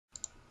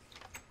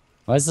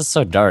Why is this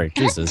so dark?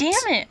 God Jesus.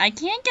 damn it! I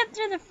can't get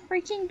through the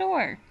freaking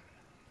door.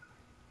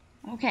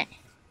 Okay.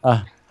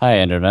 Hi,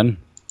 Enderman.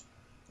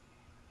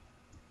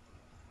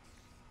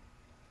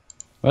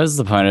 What is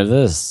the point of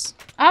this?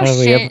 Oh How do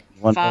we open shit.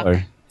 one Fuck.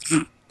 door?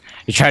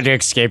 You tried to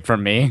escape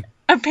from me?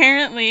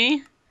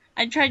 Apparently.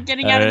 I tried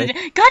getting out of the...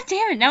 God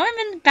damn it, now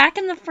I'm back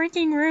in the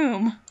freaking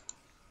room.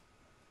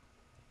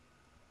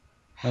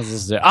 What's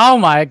this do? Oh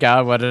my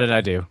god, what did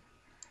I do?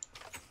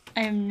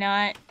 I am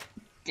not...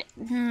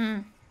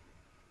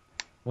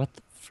 What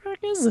the frick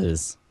is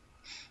this?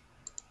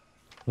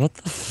 What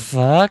the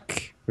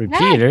fuck?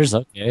 Repeaters,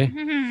 okay.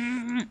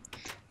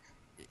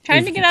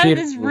 Trying to get out of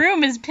this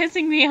room is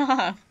pissing me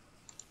off.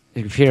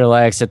 If computer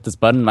lags, hit this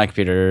button. My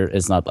computer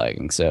is not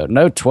lagging, so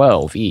no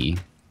 12E.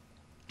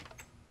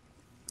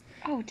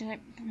 Oh, did I...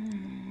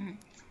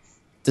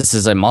 This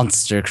is a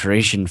monster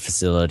creation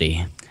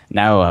facility.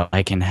 Now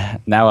I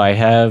can. Now I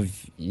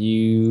have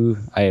you.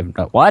 I have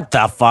not. What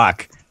the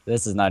fuck?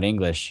 This is not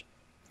English.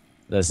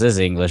 This is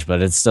English,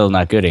 but it's still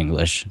not good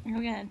English.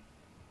 Oh god.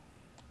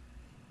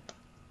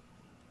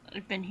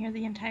 I've been here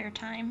the entire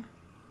time.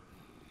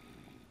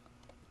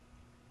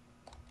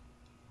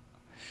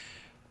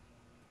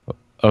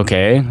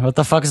 Okay, what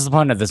the fuck is the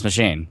point of this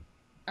machine?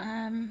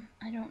 I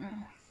don't know.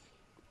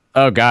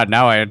 Oh god,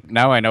 now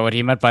I know what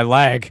he meant by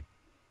lag.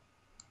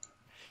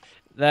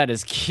 That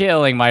is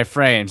killing my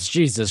frames.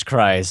 Jesus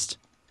Christ.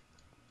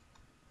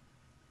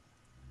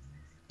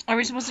 Are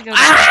we supposed to go...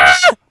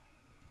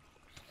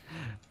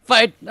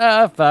 Fight!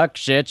 Fuck,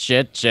 shit,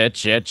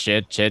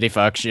 shitty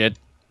fuck, shit.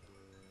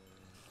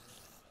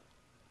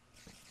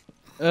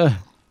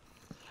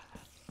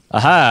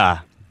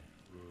 Aha!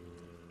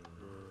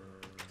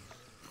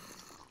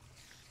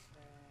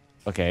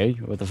 Okay,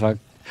 what the fuck?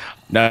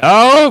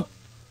 No!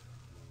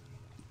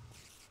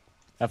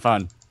 Have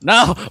fun.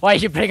 No! Why are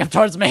you putting him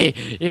towards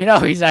me? You know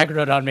he's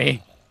aggroed on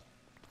me.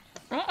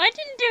 Well, I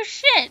didn't do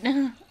shit.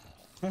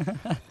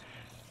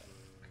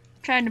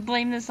 Trying to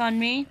blame this on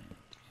me.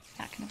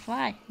 Not gonna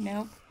fly.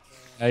 Nope.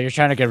 You're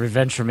trying to get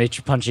revenge for me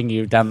punching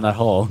you down that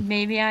hole.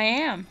 Maybe I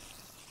am.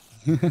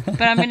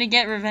 But I'm gonna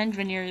get revenge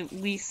when you're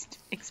least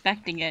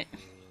expecting it.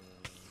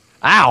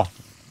 Ow!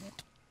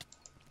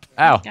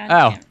 Ow! God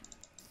Ow! damn.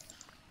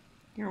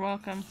 You're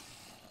welcome.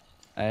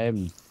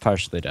 I'm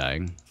partially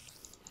dying.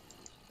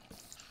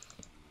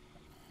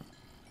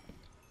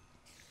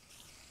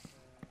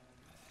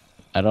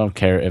 I don't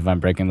care if I'm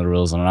breaking the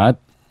rules or not.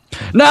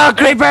 No,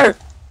 creeper!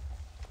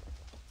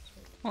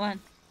 Hold on.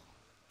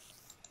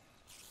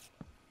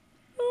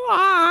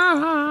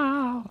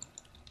 Wow.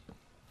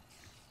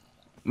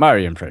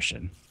 Mario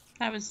impression.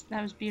 That was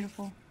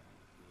beautiful.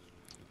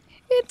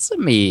 It's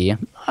me,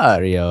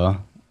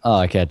 Mario. Oh,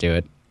 I can't do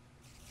it.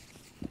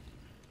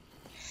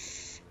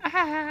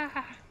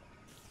 Ah,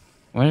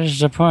 What is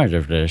the point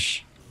of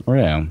this?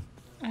 Where?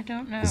 I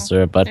don't know. Is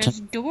there a button? There's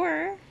a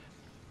door.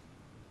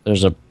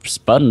 There's a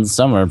button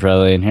somewhere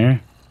probably in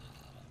here.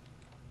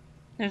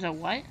 There's a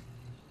what?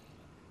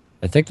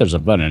 I think there's a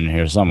button in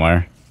here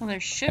somewhere. Well, there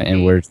should and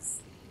be.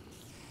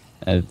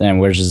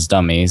 Where's his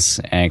dummies?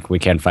 And we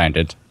can't find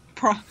it.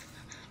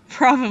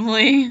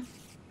 Probably.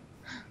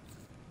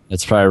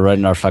 It's probably right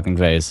in our fucking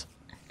face.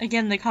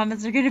 Again, the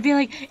comments are gonna be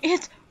like,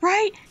 it's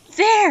right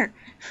there!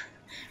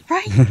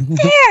 Right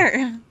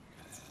there!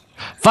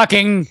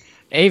 Fucking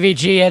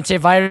AVG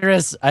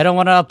antivirus! I don't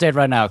want to update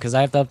right now because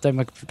I have to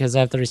update because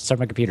I have to restart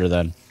my computer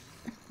then.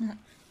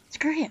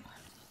 Screw you.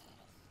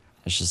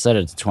 I should set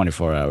it to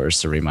 24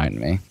 hours to remind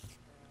me.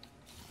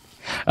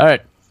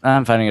 Alright,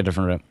 I'm finding a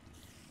different route.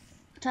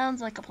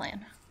 Sounds like a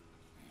plan.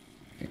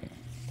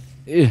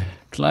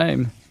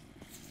 Climb.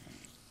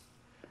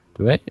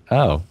 Do I?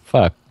 Oh,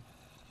 fuck.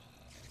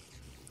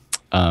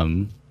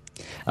 I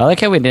like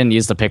how we didn't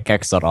use the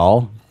pickaxe at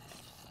all.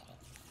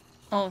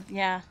 Oh,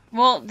 yeah.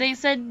 Well, they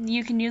said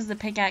you can use the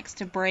pickaxe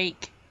to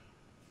break,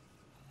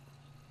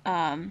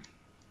 broken...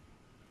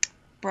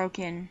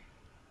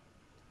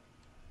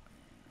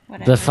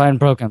 whatever. Define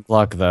broken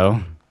block,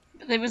 though.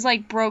 It was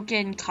like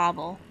broken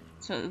cobble,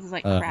 so it was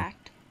like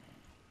cracked.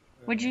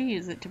 What'd you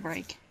use it to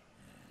break?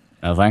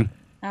 Nothing.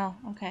 Oh,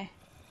 okay.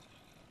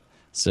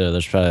 So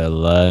there's probably a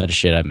lot of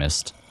shit I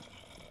missed.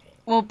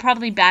 Well,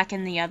 probably back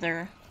in the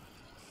other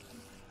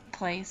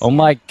place. Oh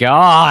my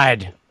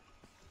god!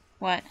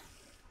 What?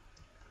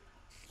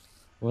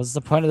 What's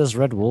the point of this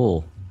red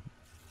wool?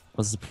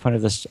 What's the point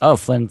of this? Oh,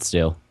 flint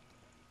steel.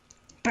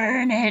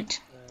 Burn it!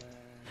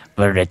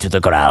 Burn it to the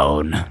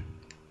ground.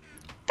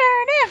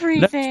 Burn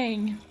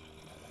everything!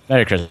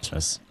 Merry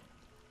Christmas.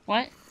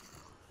 What?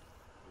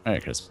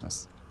 Merry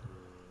Christmas.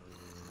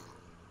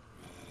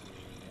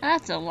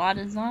 That's a lot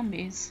of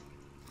zombies.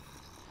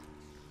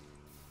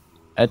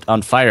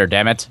 On fire,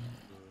 damn it.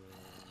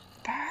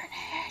 Burn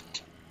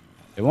it!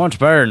 It won't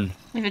burn.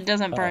 If it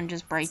doesn't burn,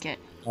 just break it.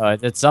 Oh,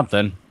 it did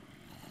something.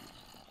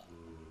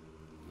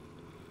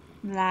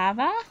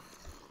 Lava?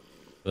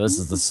 This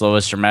is the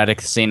slowest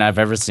dramatic scene I've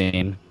ever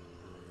seen.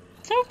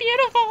 So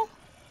beautiful!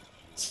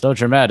 So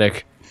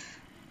dramatic.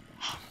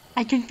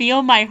 I can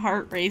feel my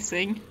heart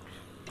racing.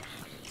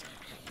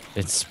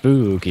 It's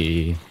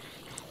spooky.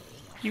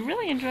 You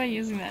really enjoy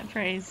using that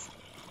phrase.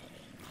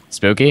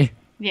 Spooky?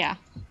 Yeah.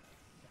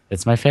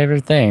 It's my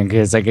favorite thing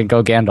because I can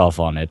go Gandalf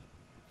on it.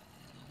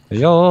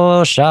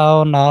 You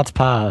shall not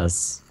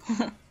pass.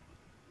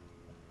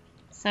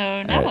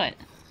 So now what?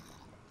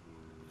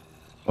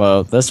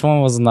 Well, this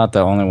one was not the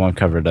only one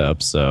covered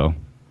up, so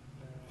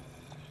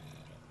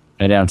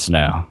I don't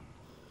know.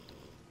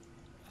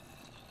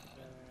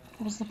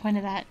 What's the point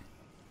of that?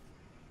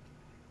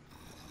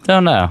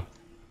 Don't know.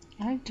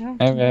 I don't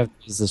Maybe I know. have to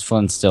use this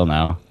flint still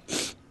now.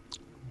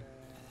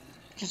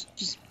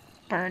 Just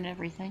burn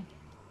everything.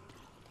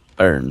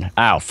 Burn.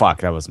 Ow,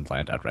 fuck, that wasn't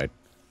planned out right.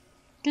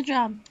 Good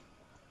job.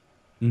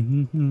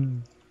 Mm-hmm.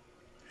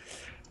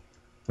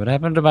 What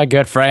happened to my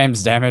good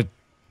frames, damn it?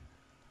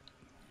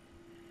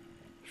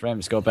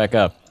 Frames, go back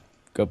up.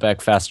 Go back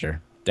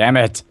faster. Damn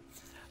it.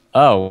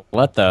 Oh,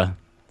 what the?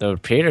 The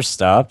repeater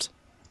stopped.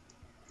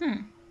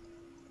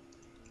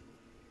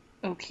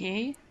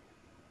 Okay.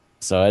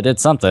 So I did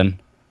something.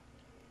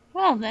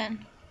 Well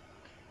then.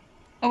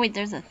 Oh wait,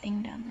 there's a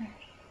thing down there.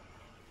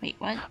 Wait,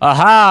 what?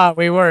 Aha!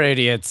 We were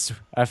idiots.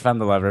 I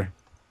found the lever.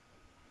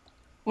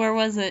 Where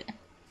was it?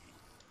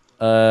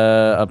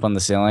 Up on the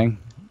ceiling.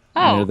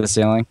 Oh. Near the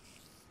ceiling.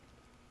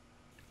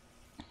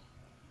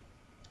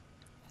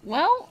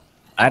 Well.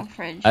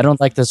 Fridge. I don't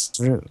like this.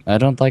 I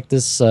don't like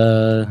this.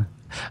 Oh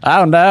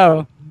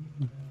no!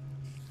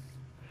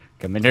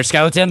 Come in here,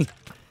 skeleton.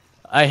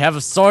 I have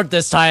a sword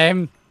this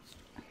time,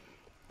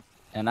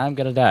 and I'm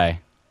gonna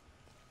die.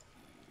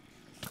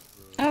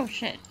 Oh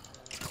shit!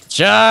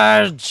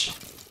 Charge!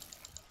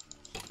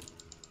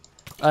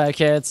 I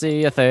can't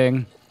see a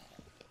thing.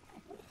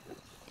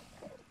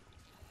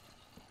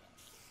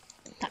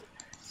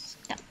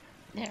 Stop.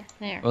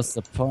 There. What's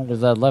the point of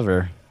that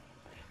lever?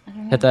 I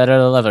don't know. Hit that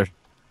other lever.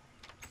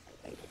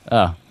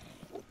 Oh.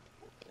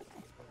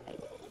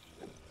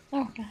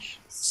 Oh gosh.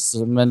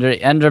 Some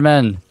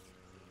Enderman.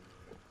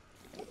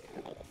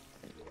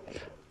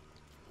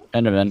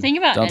 Enderman. Think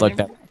about Don't look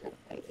that.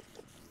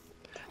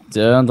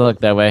 Don't look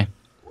that way.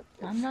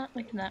 I'm not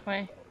looking that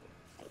way.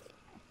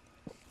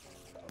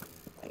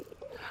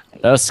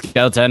 No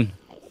skeleton.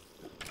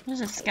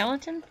 There's a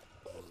skeleton?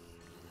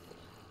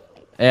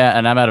 Yeah,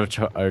 and I'm out of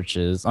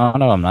torches. Oh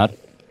no, I'm not.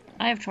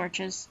 I have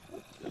torches.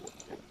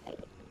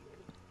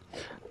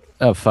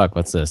 Oh fuck,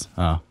 what's this?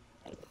 Oh.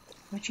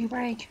 What'd you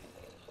break?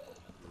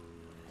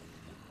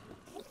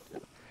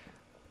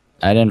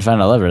 I didn't find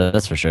a lever,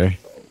 that's for sure.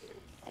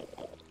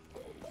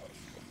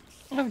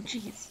 Oh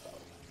jeez.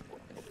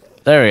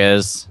 There he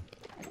is.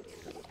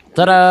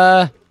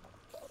 Ta-da!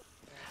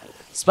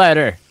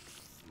 Spider!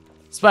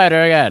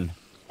 Spider again!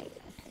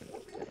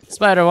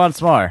 Spider once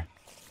more!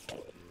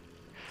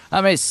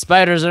 How many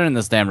spiders are in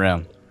this damn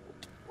room?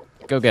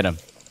 Go get him.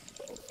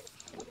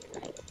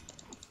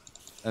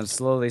 I'm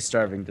slowly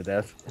starving to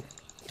death.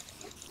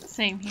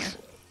 Same here.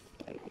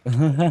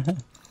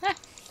 Ah,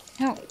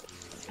 no.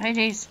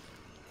 Spiders.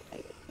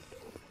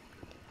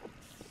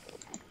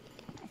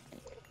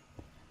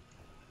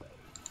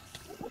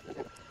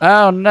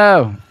 Oh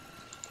no!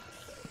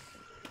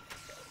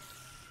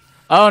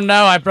 Oh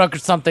no, I broke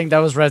something that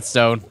was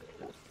redstone.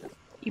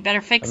 You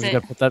better fix it.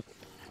 Gonna put that...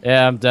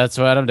 Yeah, that's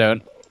what I'm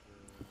doing.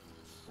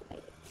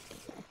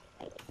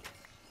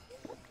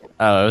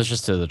 Oh, it was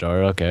just to the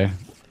door, okay.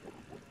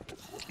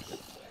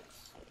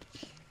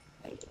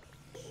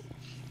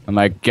 Oh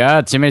my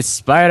god, too many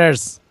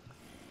spiders!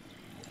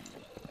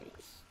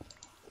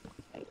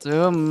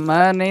 Too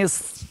many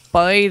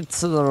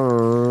spiders!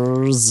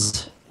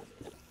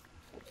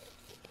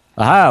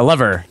 Aha,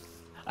 lever!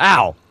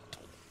 Ow!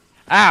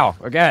 Ow!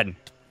 Again!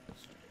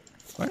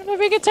 Where did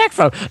I get attacked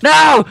from?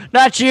 No!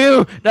 Not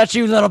you! Not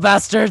you little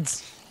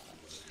bastards!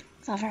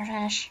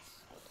 Silverfish.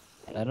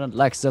 I don't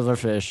like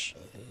silverfish.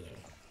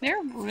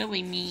 They're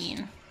really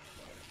mean.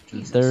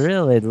 Jesus. They're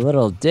really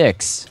little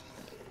dicks.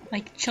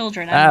 Like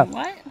children. Ow. I mean,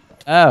 what?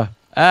 Oh,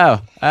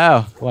 oh,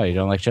 oh. Why, you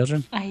don't like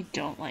children? I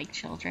don't like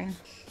children.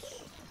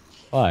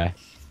 Why?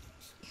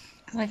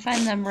 Because I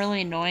find them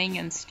really annoying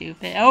and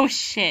stupid. Oh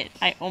shit!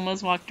 I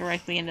almost walked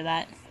directly into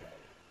that.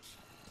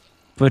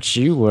 But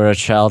you were a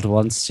child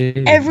once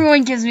too.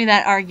 Everyone gives me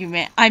that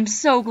argument. I'm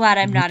so glad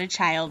I'm not a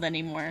child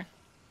anymore.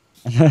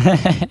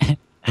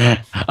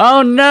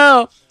 Oh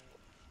no!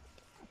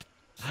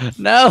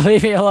 No,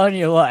 leave me alone,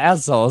 you little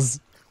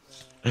assholes.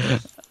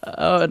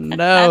 Oh no.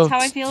 That's how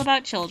I feel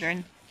about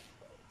children.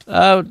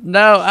 Oh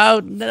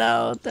no,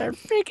 they're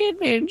freaking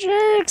mean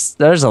jerks.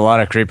 There's a lot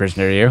of creepers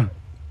near you.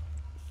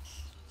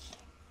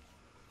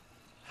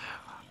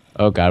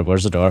 Oh god,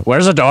 where's the door?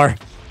 Where's the door?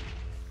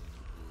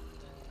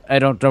 I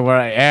don't know where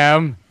I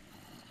am.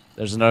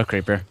 There's another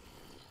creeper.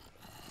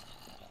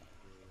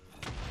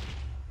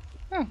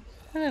 Oh,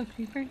 hello,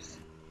 creepers.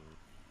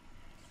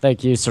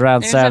 Thank you,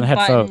 surround There's sound a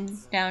headphones.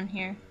 button down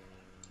here.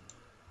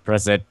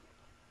 Press it.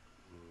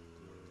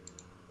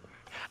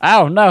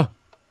 Ow, no!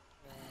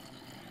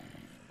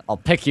 I'll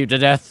pick you to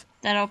death.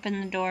 That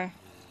opened the door.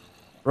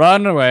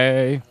 Run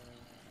away.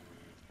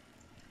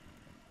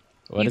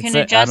 You can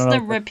adjust the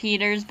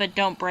repeaters, but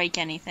don't break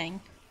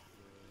anything.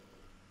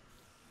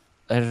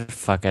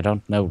 Fuck, I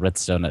don't know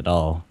redstone at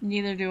all.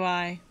 Neither do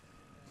I.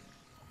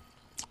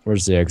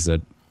 Where's the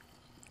exit?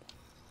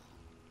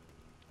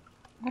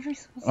 What are we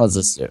supposed What's to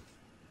this do?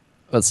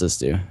 What's this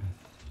do?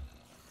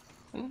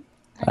 Ooh,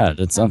 Ah, it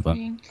did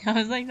something. I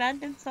was like, that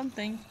did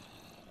something.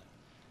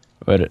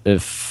 What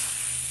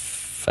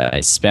if I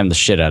spam the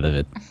shit out of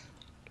it?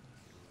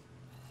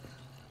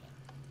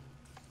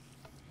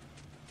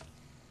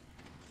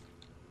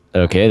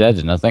 Okay, that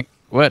did nothing.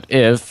 What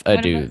if I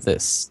do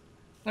this?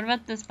 What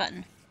about this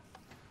button?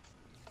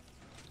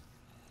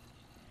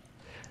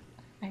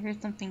 I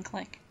heard something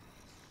click.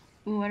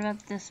 Ooh, what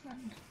about this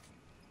button?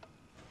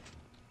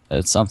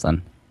 It's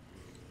something.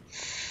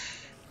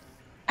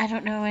 I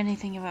don't know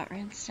anything about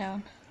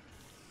redstone.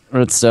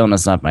 Redstone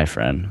is not my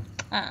friend.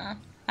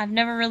 I've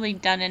never really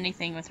done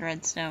anything with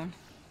redstone.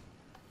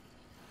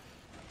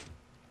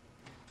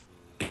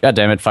 God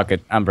damn it, fuck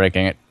it. I'm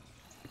breaking it.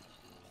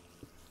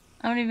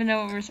 I don't even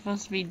know what we're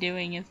supposed to be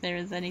doing if there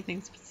is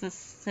anything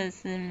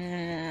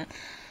specific.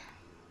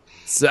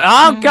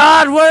 Oh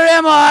god, where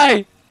am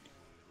I?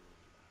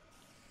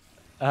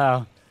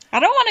 Oh. I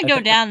don't want to go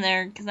down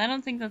there because I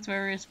don't think that's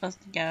where we're supposed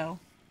to go.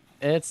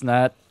 It's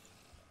not.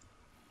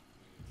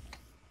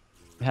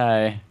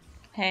 Hi.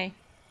 Hey.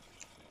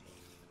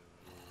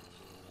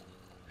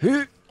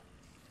 There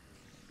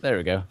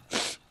we go.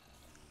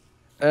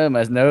 Oh,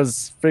 my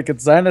nose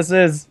freaking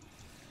sinuses.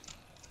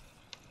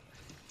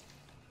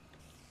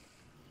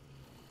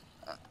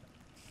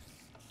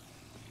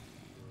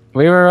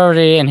 We were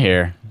already in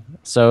here.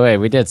 So, wait,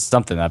 we did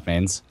something, that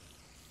means.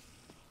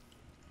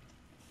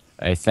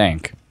 I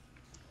think.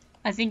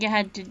 I think it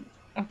had to...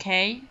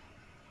 Okay.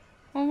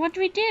 Well, what do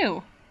we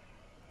do?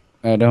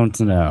 I don't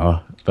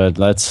know, but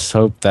let's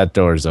hope that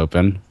door's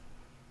open.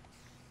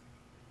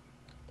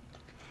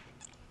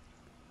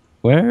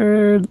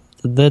 Where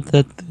did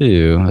that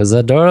do? Is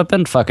that door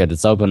open? Fuck it,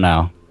 it's open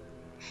now.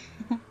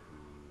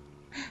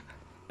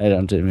 I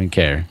don't even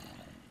care.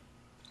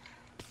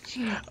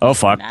 Jeez, oh,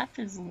 fuck. The map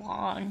is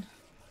long.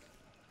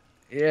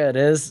 Yeah, it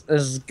is.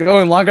 This is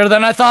going longer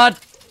than I thought.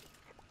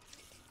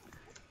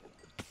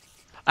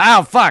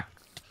 Ow, fuck.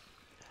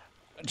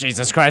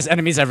 Jesus Christ,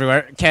 enemies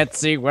everywhere. Can't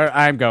see where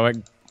I'm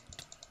going.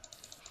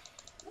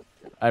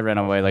 I ran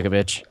away like a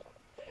bitch.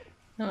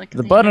 Don't look at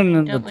The button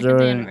in Don't the look at the door.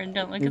 Enderman.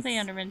 Don't look at the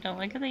Enderman. Don't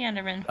look at the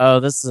Enderman. Oh,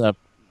 this is a...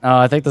 Oh,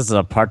 I think this is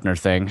a partner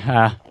thing.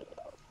 Ha.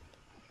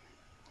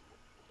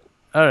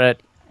 Alright.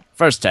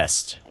 First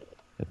test.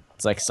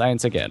 It's like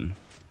science again.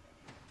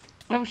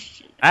 Oh,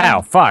 shit.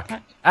 Ow, fuck.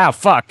 Ow,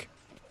 fuck.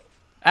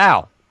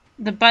 Ow.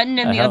 The button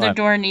in the hell other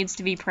door needs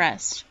to be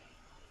pressed.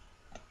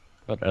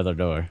 What other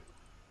door?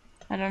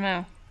 I don't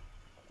know.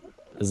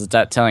 Is it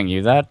that telling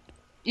you that?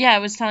 Yeah, it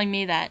was telling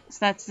me that. So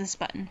that's this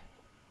button.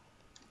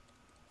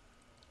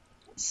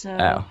 So...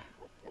 Ow.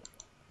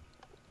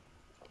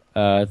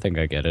 I think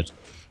I get it.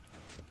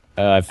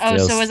 I feel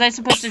so was I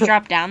supposed to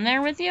drop down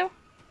there with you?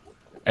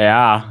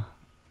 Yeah.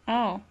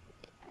 Oh.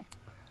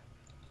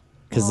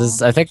 Because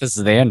this, I think this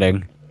is the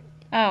ending.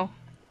 Oh.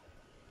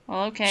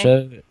 Well,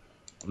 okay.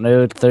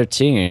 Node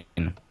 13.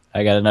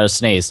 I got another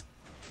sneeze.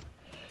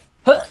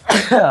 Bless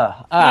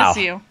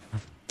you.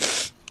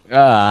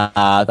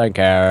 Thank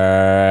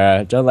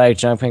you. Don't like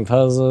jumping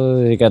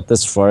puzzles. You got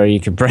this for you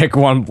can break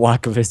one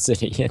block of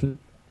obsidian.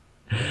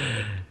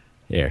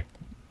 Here.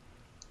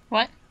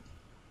 What?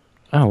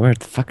 Oh, where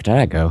the fuck did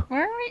I go?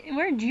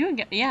 Where'd you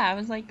go? Yeah, I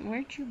was like,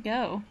 where'd you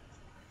go?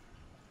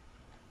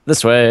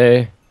 This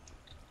way.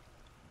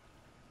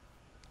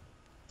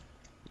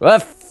 What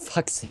the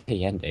fuck's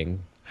the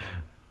ending?